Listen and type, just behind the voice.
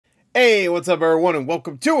Hey, what's up everyone, and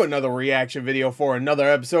welcome to another reaction video for another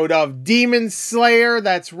episode of Demon Slayer.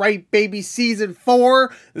 That's right, baby, season 4.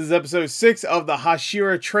 This is episode 6 of the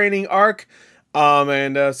Hashira training arc.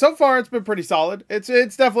 So far it's been pretty solid. It's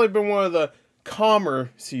definitely been one of the calmer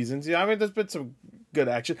seasons. Yeah, I mean, there's been some good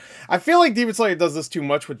action. I feel like Demon Slayer does this too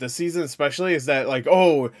much with this season, especially, is that like,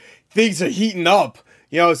 oh, things are heating up.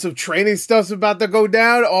 You know, some training stuff's about to go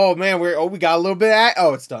down. Oh man, we got a little bit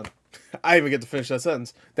of it's done. I didn't even get to finish that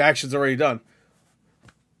sentence. The action's already done.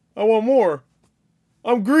 I want more.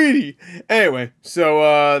 I'm greedy. Anyway,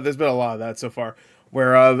 so there's been a lot of that so far.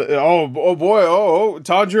 Where oh boy,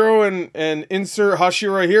 Tanjiro and insert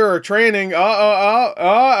Hashira here are training.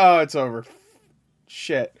 It's over.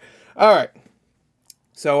 Shit. All right.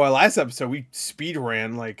 So last episode we speed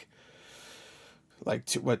ran like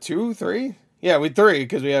two, three? Yeah, we 3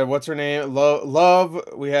 because we had what's her name, Love.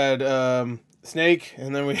 We had Snake,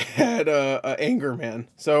 and then we had Anger Man.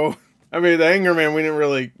 So I mean, the Anger Man we didn't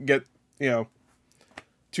really get, you know,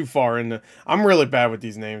 too far into. I'm really bad with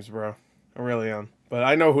these names, bro. I really am, but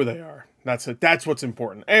I know who they are. That's it. That's what's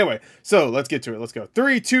important. Anyway, so let's get to it. Let's go.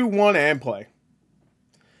 3, 2, 1, and play.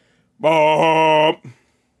 Boom.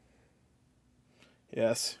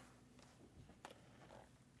 Yes.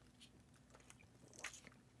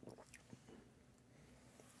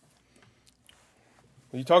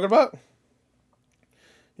 What are you talking about?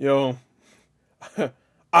 Yo,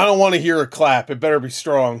 I don't want to hear a clap. It better be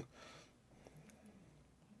strong.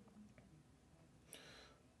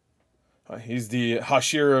 He's the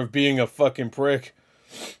Hashira of being a fucking prick.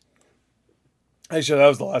 Actually, that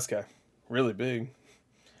was the last guy. Really big.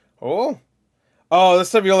 Oh,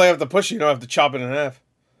 this time you only have to push it. You don't have to chop it in half.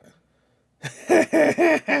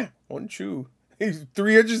 One chew. He's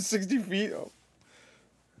 360 feet. Oh.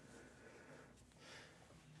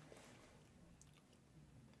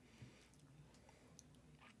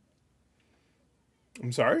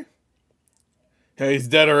 I'm sorry? Yeah, he's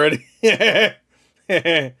dead already.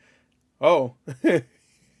 Oh. Put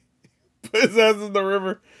his ass in the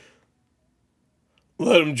river.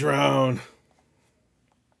 Let him drown.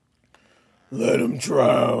 Let him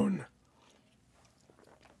drown.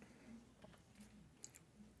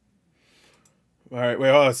 Alright, wait,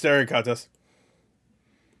 hold on. Staring contest.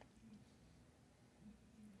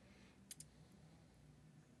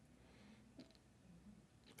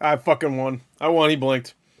 I fucking won. I won. He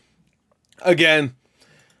blinked. Again.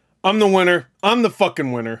 I'm the winner. I'm the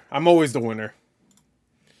fucking winner. I'm always the winner.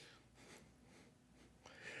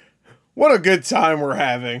 What a good time we're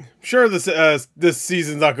having. I'm sure this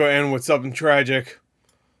season's not going to end with something tragic.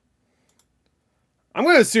 I'm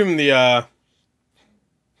going to assume the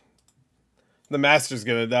master's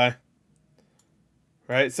going to die.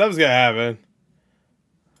 Right? Something's going to happen.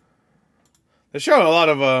 They're showing a lot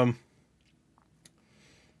of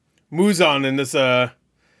Muzan in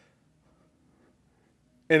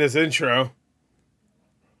this intro.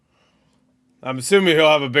 I'm assuming he'll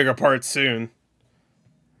have a bigger part soon.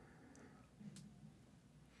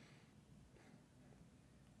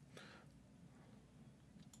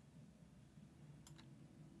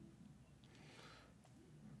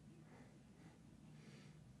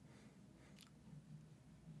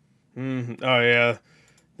 Oh yeah,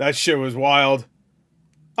 that shit was wild.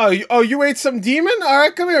 Oh, you ate some demon? All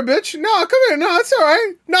right, come here, bitch. No, come here. No, it's all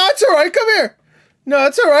right. No, it's all right. Come here. No,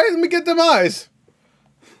 it's all right. Let me get them eyes.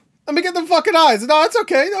 Let me get them fucking eyes. No, it's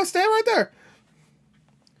okay. No, stand right there.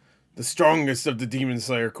 The strongest of the Demon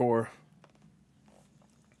Slayer Corps.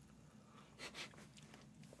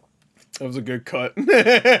 That was a good cut.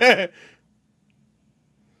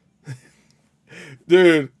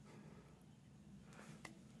 Dude.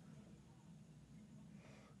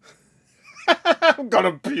 I'm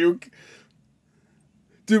gonna puke.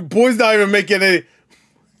 Dude, boy's not even making any...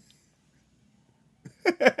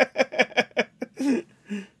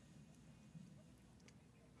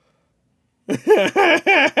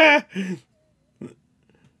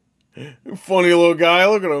 Funny little guy,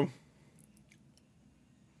 look at him.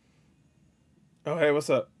 Oh, hey, what's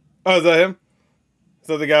up? Oh, is that him? Is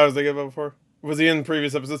that the guy I was thinking about before? Was he in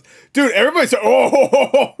previous episodes? Dude, everybody's...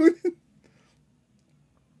 Oh!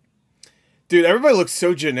 Dude, everybody looks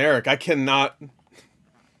so generic. I cannot...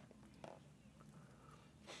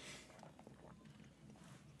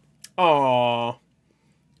 Aww.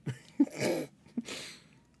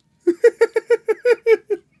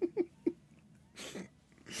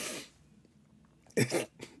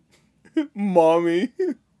 Mommy.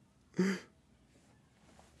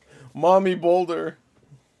 Mommy Boulder.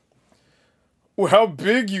 Well, how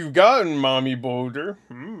big you've gotten, Mommy Boulder.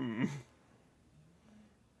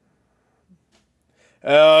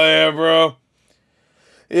 Hell yeah, bro.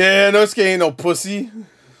 Yeah, Inosuke ain't no pussy.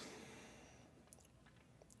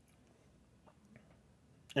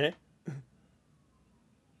 Eh?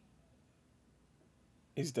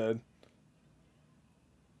 He's dead.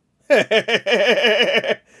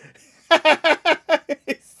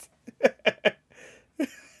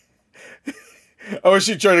 I wish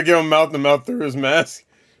he tried to give him mouth to mouth through his mask.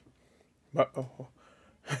 Uh-oh.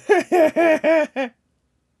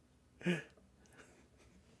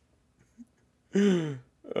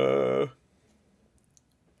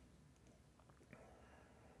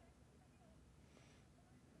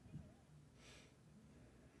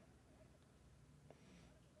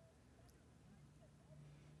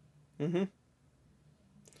 Mm-hmm.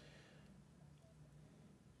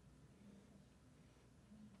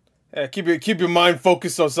 Yeah, keep your mind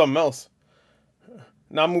focused on something else.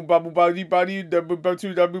 Namu babu badi badi dabu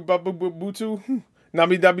batu dabu babu butu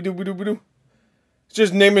nami dabi du budu budu. It's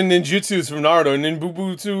just naming ninjutsus from Naruto.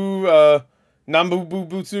 Ninbubutu,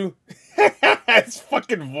 Nambububutu. His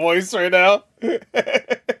fucking voice right now. These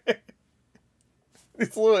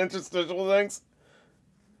little interstitial things.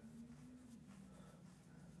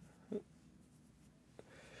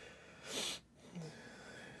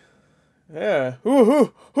 Yeah.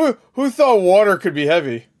 Who thought water could be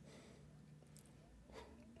heavy?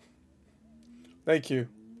 Thank you.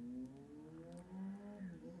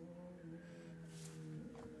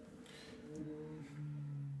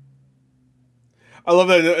 I love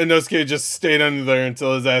that Inosuke just stayed under there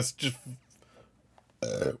until his ass just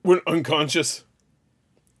went unconscious.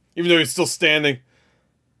 Even though he's still standing.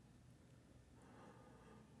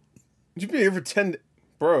 You've been here for 10...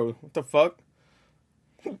 Bro, what the fuck?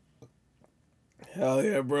 Hell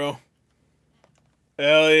yeah, bro.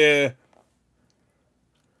 Hell yeah.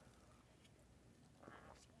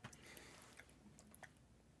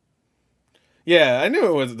 Yeah, I knew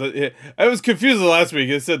it was... I was confused the last week.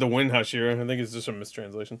 It said the Wind Hashira. I think it's just a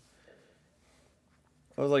mistranslation.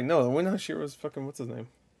 I was like, no, the Wind Hashira was fucking... What's his name?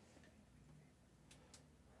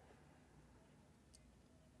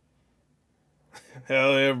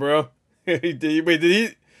 Hell yeah, bro. Wait,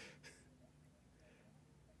 did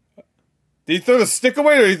he throw the stick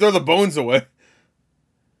away or did he throw the bones away?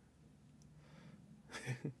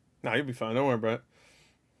 Nah, you'll be fine. Don't worry about it.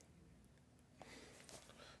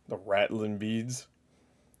 The rattling beads.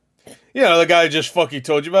 Yeah, the guy I just fucking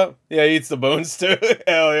told you about? Yeah, he eats the bones too.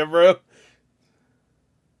 Hell yeah, bro.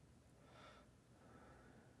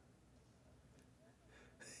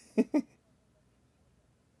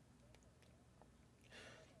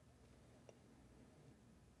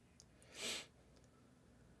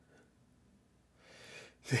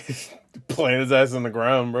 Playing his ass on the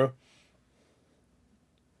ground, bro.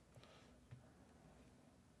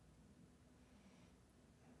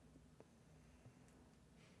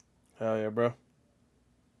 Hell yeah, bro.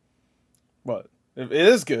 What? It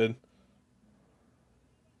is good.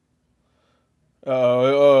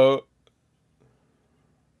 Oh,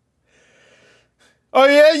 oh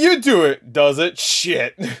yeah, you do it. Does it?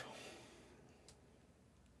 Shit.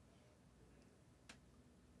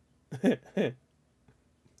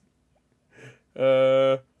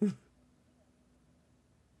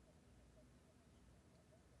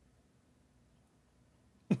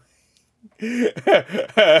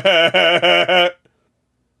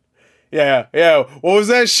 Yeah. What was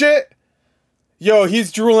that shit? Yo,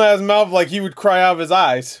 he's drooling out his mouth like he would cry out of his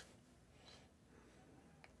eyes.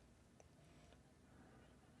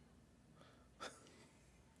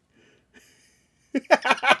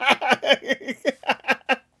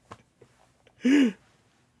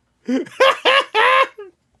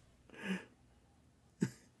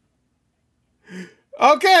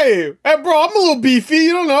 Okay. Hey, bro, I'm a little beefy.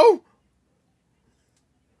 You don't know.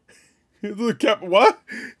 What?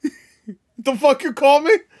 The fuck you call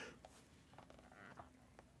me?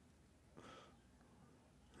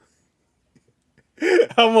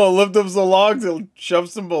 I'm gonna lift up some logs and shove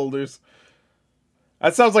some boulders.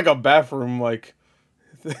 That sounds like a bathroom, like...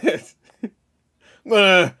 I'm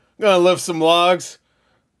gonna lift some logs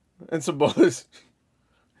and some boulders.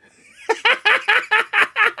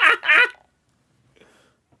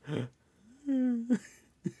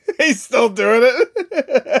 He's still doing it.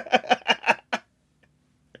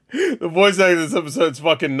 The voice acting in this episode's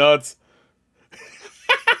fucking nuts.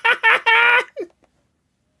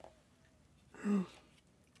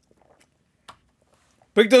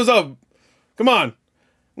 Pick those up. Come on.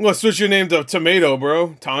 I'm gonna switch your name to Tomato, bro.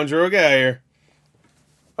 Tanjiro, get out of here.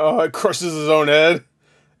 Oh, it crushes his own head.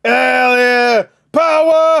 Hell yeah!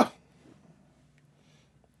 Power!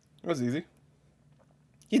 That was easy.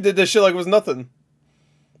 He did this shit like it was nothing.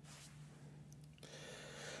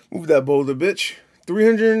 Move that boulder, bitch.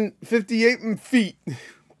 358 feet,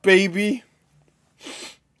 baby.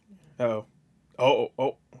 Uh-oh. Oh.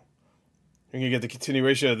 You're gonna get the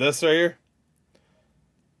continuation of this right here.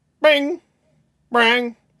 Bang!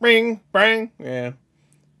 Bang! Bang! Bang! Yeah.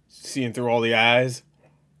 Seeing through all the eyes.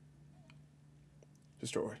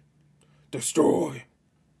 Destroy. Destroy!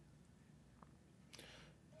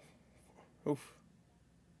 Oof.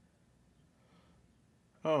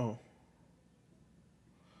 Oh.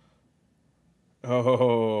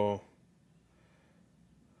 Oh.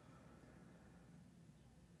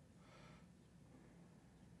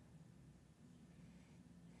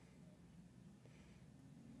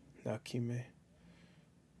 Nakime.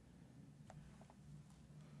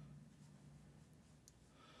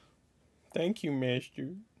 Thank you,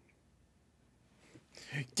 Master.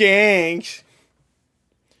 Thanks.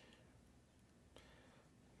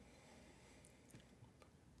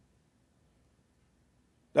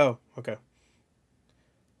 Oh, okay.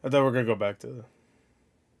 I thought we were gonna go back to the...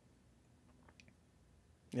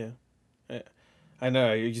 Yeah. I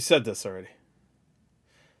know, you said this already.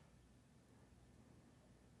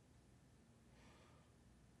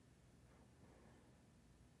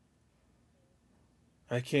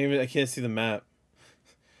 I can't see the map.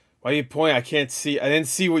 Why do you point? I can't see. I didn't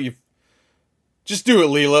see what you... Just do it,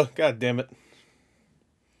 Leela. God damn it.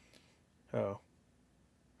 Oh.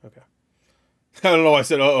 Okay. I don't know why I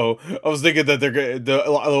said uh-oh. I was thinking that the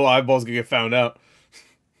little eyeballs gonna get found out.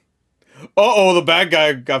 Uh-oh, the bad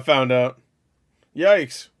guy got found out.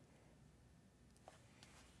 Yikes.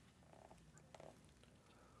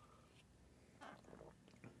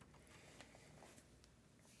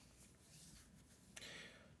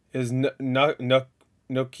 Is Nokima?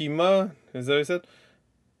 Is that what he said?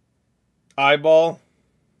 Eyeball?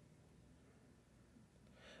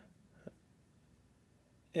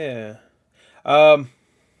 Yeah.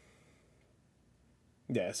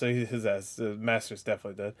 Yeah, so his ass, the master's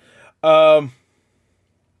definitely dead. I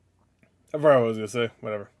forgot what I was gonna say.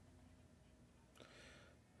 Whatever.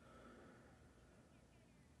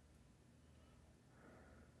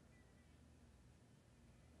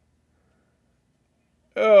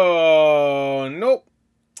 Oh, nope.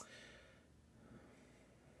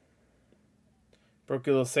 Broke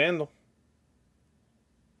your little sandal.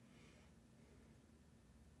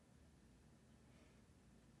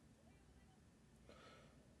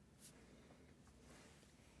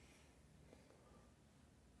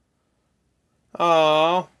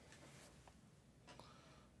 Aww.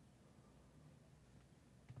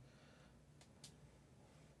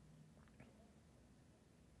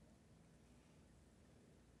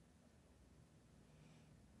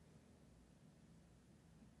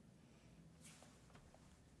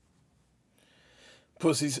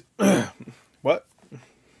 Pussies. What?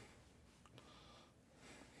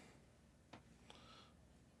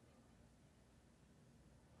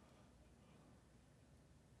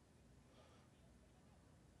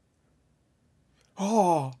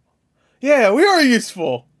 Oh. Yeah, we are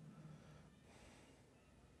useful.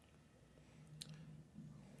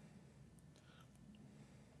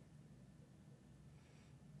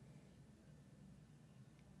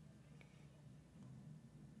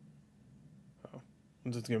 Oh,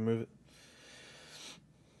 I'm just gonna move it.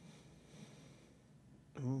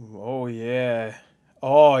 Ooh, oh, yeah.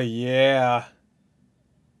 Oh, yeah.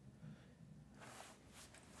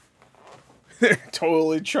 They're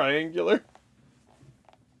totally triangular.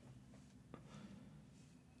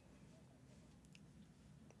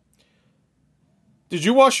 Did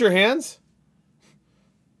you wash your hands?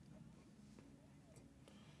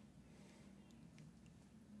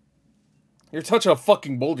 You're touching a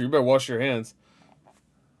fucking boulder. You better wash your hands.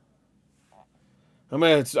 I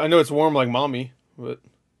mean, I know it's warm like mommy, but...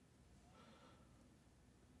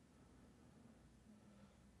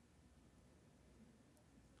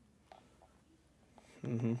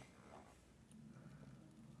 Mm-hmm.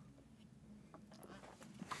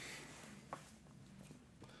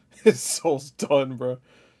 His soul's done, bro.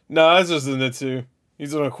 Nah, that's just in it too.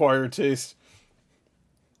 He's an acquired taste.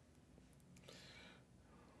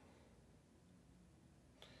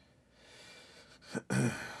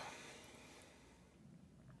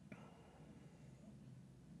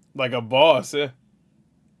 Like a boss, eh?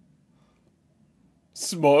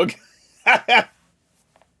 Smug.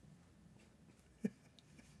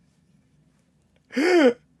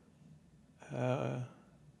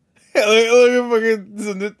 Look at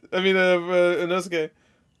fucking... I mean, Inosuke.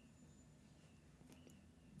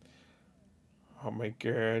 Oh my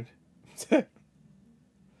god.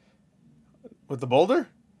 With the boulder?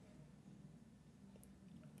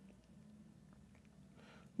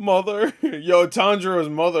 Mother. Yo, Tanjiro's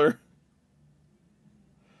mother.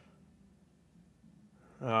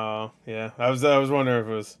 Oh, yeah. I was wondering if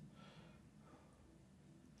it was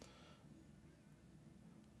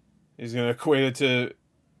he's gonna equate it to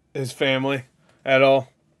his family at all.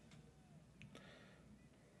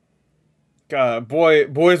 God,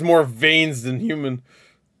 boy's more veins than human.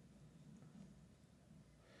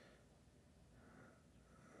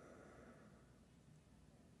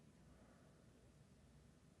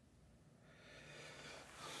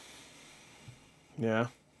 Yeah.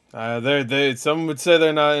 Some would say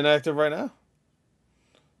they're not inactive right now.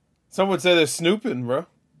 Some would say they're snooping, bro.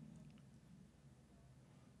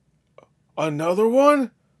 Another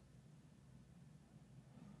one?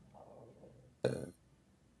 Hey,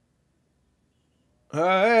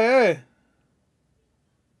 hey.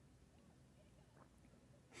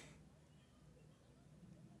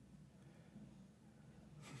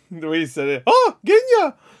 The way he said it. Oh,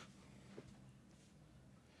 Genya!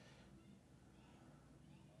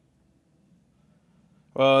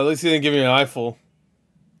 Well, at least he didn't give me an eyeful.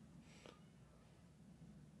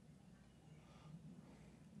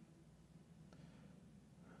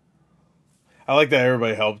 I like that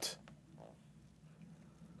everybody helped.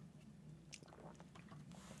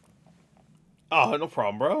 Oh, no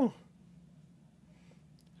problem, bro.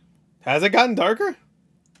 Has it gotten darker?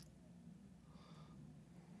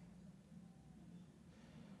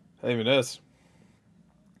 I think it is.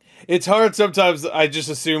 It's hard sometimes. I just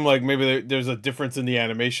assume like maybe there's a difference in the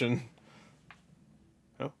animation.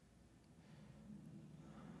 Oh.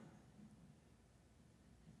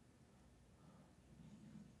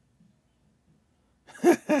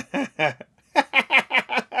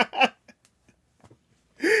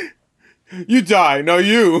 You die. No,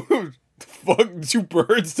 you. Fuck, two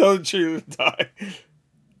birds tell the tree to die.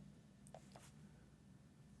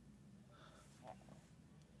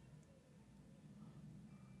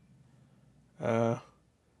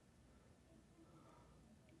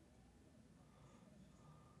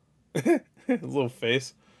 Little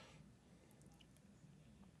face.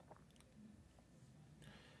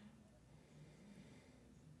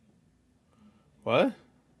 What?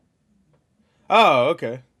 Oh,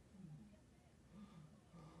 okay.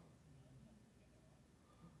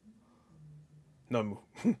 No,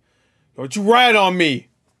 don't you rat on me.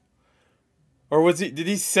 Or was he? Did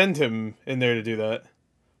he send him in there to do that?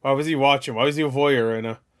 Why was he watching? Why was he a voyeur right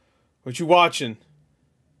now? What you watching?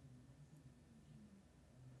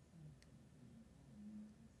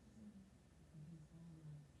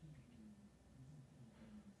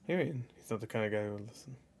 I mean, he's not the kind of guy who would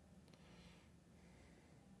listen.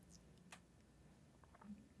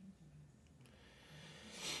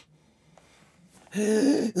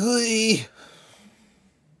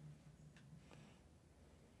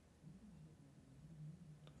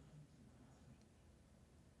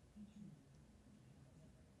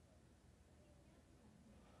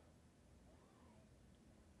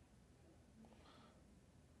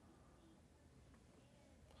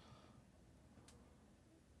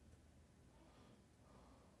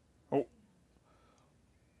 Oh.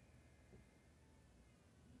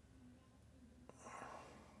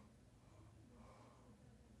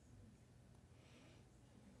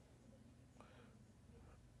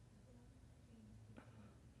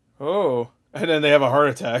 Oh. And then they have a heart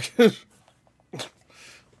attack.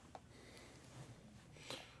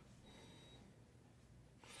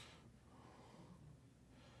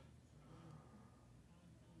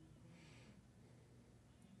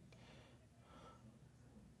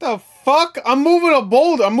 The fuck? I'm moving a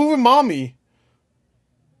boulder. I'm moving mommy.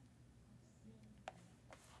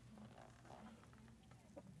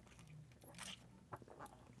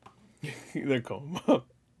 They're calm.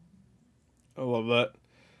 I love that.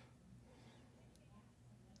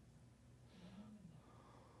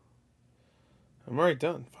 I'm already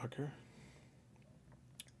done, fucker.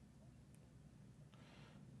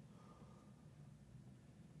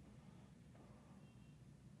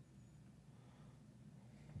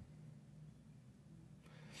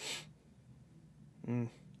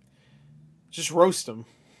 Just roast him.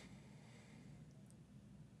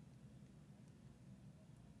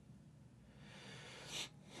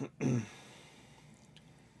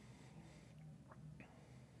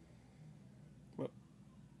 Well,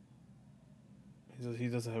 he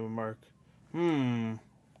doesn't have a mark. I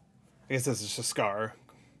guess that's just a scar.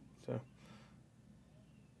 So.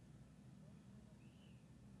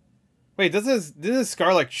 Wait, did his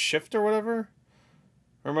scar like shift or whatever?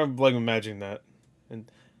 Or am I like imagining that? And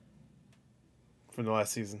from the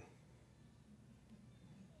last season.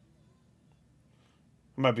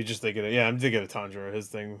 I might be just thinking it. Yeah, I'm thinking of Tanjiro.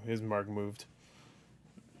 His mark moved.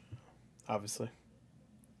 Obviously.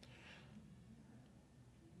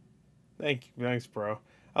 Thank you. Thanks, bro.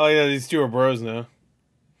 I like that these two are bros now.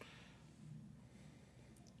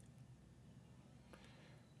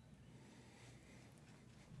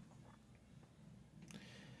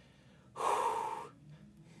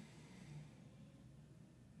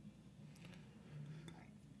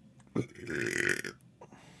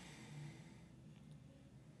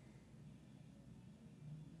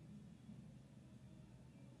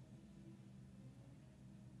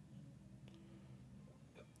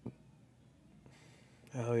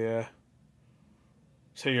 Hell yeah.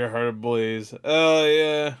 So your heart ablaze. Oh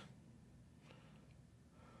yeah.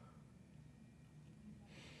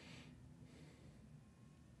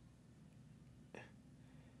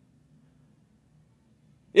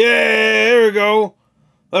 Yeah, there we go.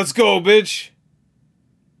 Let's go, bitch.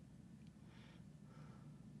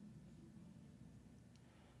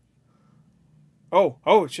 Oh,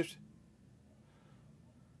 it shifts.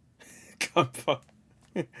 Come on.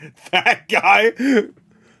 That guy.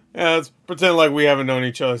 Yeah, let's pretend like we haven't known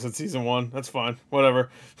each other since season 1. That's fine. Whatever.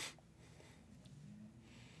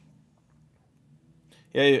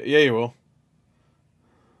 Yeah, you will.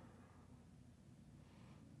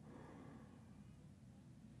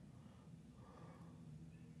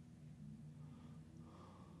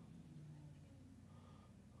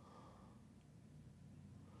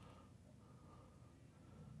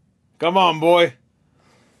 Come on, boy.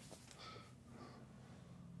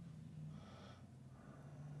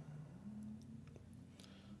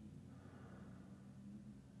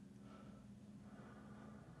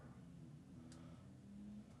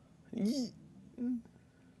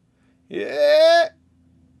 Yeah.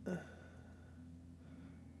 That's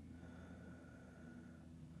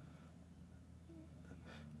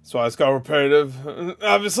why it's called repetitive.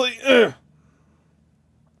 Obviously.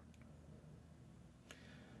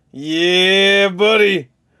 Yeah, buddy.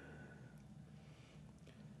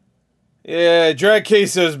 Yeah, drag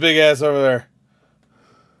Queso's big ass over there.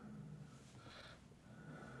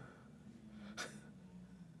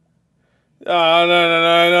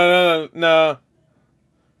 Oh, no.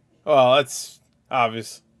 Well, that's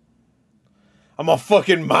obvious. I'm a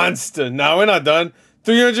fucking monster. No, we're not done.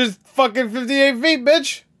 358 feet,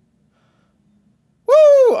 bitch. Woo!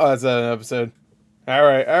 Oh, that's an episode. All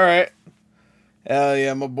right. Hell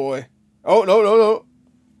yeah, my boy. Oh, no.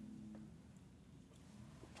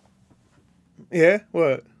 Yeah,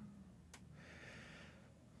 what?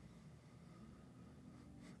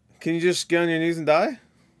 Can you just get on your knees and die?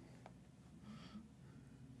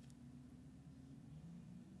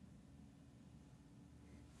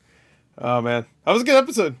 Oh, man. That was a good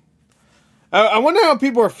episode. I wonder how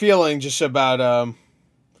people are feeling just about,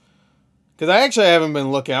 because I actually haven't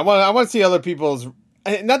been looking. I want to see other people's,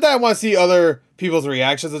 not that I want to see other people's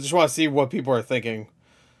reactions, I just want to see what people are thinking.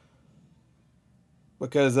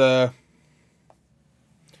 Because,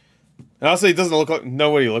 honestly, he doesn't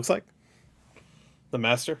know what he looks like. The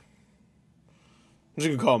Master. I'm just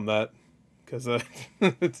gonna call him that. Because,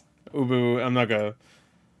 it's Ubu, I'm not gonna...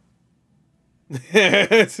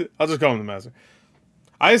 I'll just call him the Master.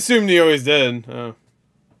 I assumed he always did.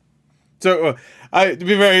 So, to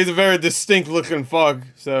be fair, he's a very distinct looking fog,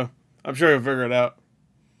 so I'm sure he'll figure it out.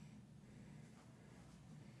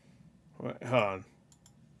 Wait, hold on.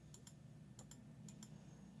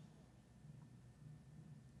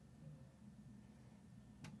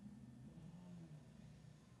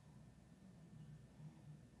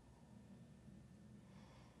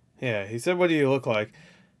 Yeah, he said, what do you look like?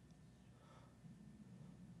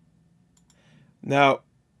 Now,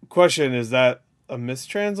 question, is that a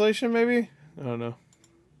mistranslation, maybe? I don't know.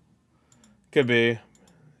 Could be.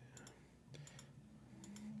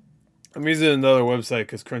 I'm using another website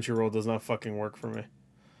because Crunchyroll does not fucking work for me.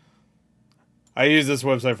 I use this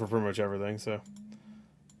website for pretty much everything, so.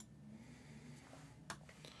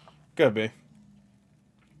 Could be.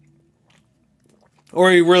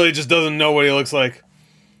 Or he really just doesn't know what he looks like.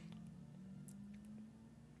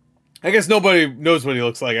 I guess nobody knows what he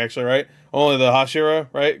looks like, actually, right? Only the Hashira,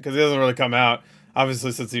 right? Because he doesn't really come out.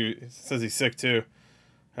 Obviously, since he says he's sick, too.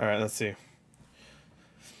 Alright, let's see.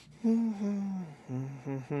 Look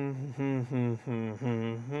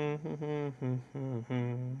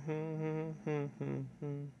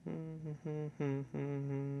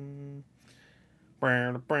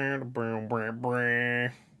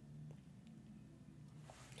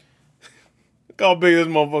how big this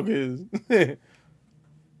motherfucker is. Yeah.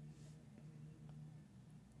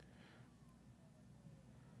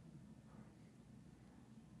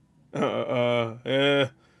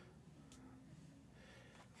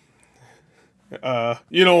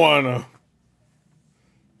 You don't want to know.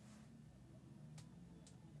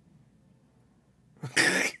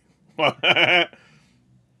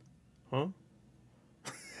 Huh?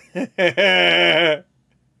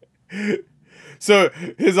 So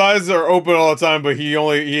his eyes are open all the time, but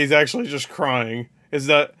he's actually just crying. Is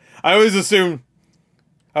that, I always assume,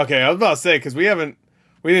 okay, I was about to say, because we didn't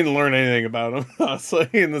learn anything about him, honestly,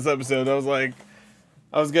 in this episode. I was like,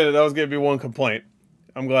 that was gonna be one complaint.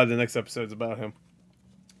 I'm glad the next episode's about him.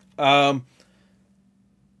 I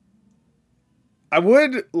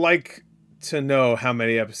would like to know how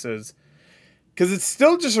many episodes, because it's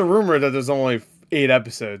still just a rumor that there's only 8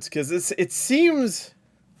 episodes, because it seems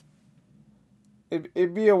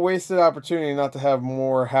it'd be a wasted opportunity not to have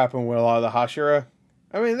more happen with a lot of the Hashira.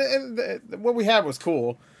 I mean, what we had was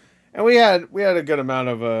cool, and we had a good amount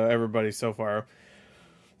of everybody so far.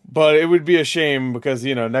 But it would be a shame because,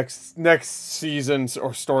 you know, next season or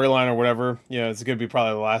storyline or whatever, you know, it's going to be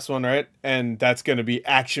probably the last one, right? And that's going to be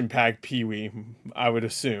action-packed Pee-wee, I would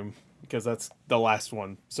assume, because that's the last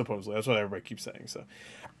one, supposedly. That's what everybody keeps saying. So,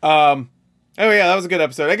 oh yeah, that was a good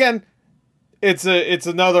episode. Again, it's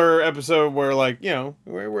another episode where, like, you know,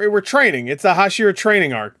 we're training. It's a Hashira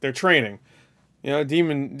training arc. They're training. You know,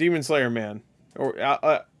 Demon Slayer Man, or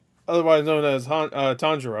otherwise known as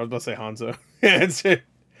Tanjiro. I was about to say Hanzo.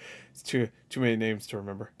 It's too many names to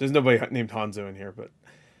remember. There's nobody named Hanzo in here, but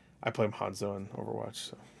I play Hanzo in Overwatch.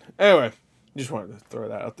 So anyway, just wanted to throw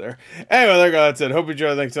that out there. Anyway, there you go. That's it. Hope you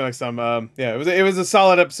enjoyed. Thanks till next time. Yeah, it was a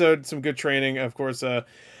solid episode. Some good training, of course. I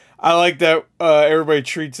like that everybody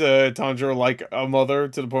treats Tanjiro like a mother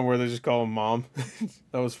to the point where they just call him mom.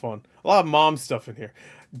 That was fun. A lot of mom stuff in here.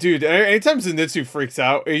 Dude, anytime Zenitsu freaks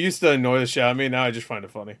out, it used to annoy the shit out of me. Now I just find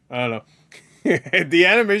it funny. I don't know. The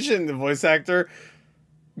animation, the voice actor,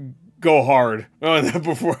 go hard on that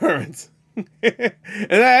performance. And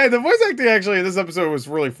the voice acting actually in this episode was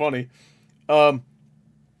really funny. Demon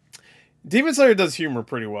Slayer does humor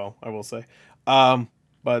pretty well, I will say.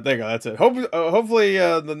 But there you go, that's it. Hopefully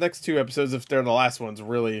the next 2 episodes, if they're the last ones,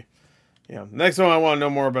 really, yeah. The next one I want to know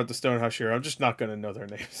more about the Stone Hashira. I'm just not going to know their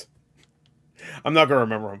names. I'm not going to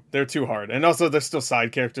remember them. They're too hard. And also, they're still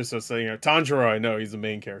side characters, so you know, Tanjiro, I know, he's the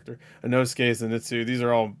main character. Inosuke, Zenitsu, these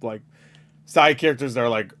are all, like, side characters that are,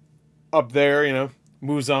 like, up there, you know.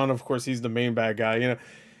 Muzan, of course, he's the main bad guy, you know.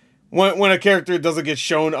 When a character doesn't get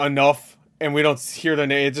shown enough, and we don't hear their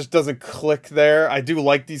name, it just doesn't click there. I do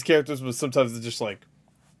like these characters, but sometimes it's just like...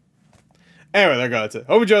 Anyway, there you go, that's it.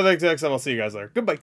 Hope you enjoyed. Thanks, next time. I'll see you guys later. Goodbye.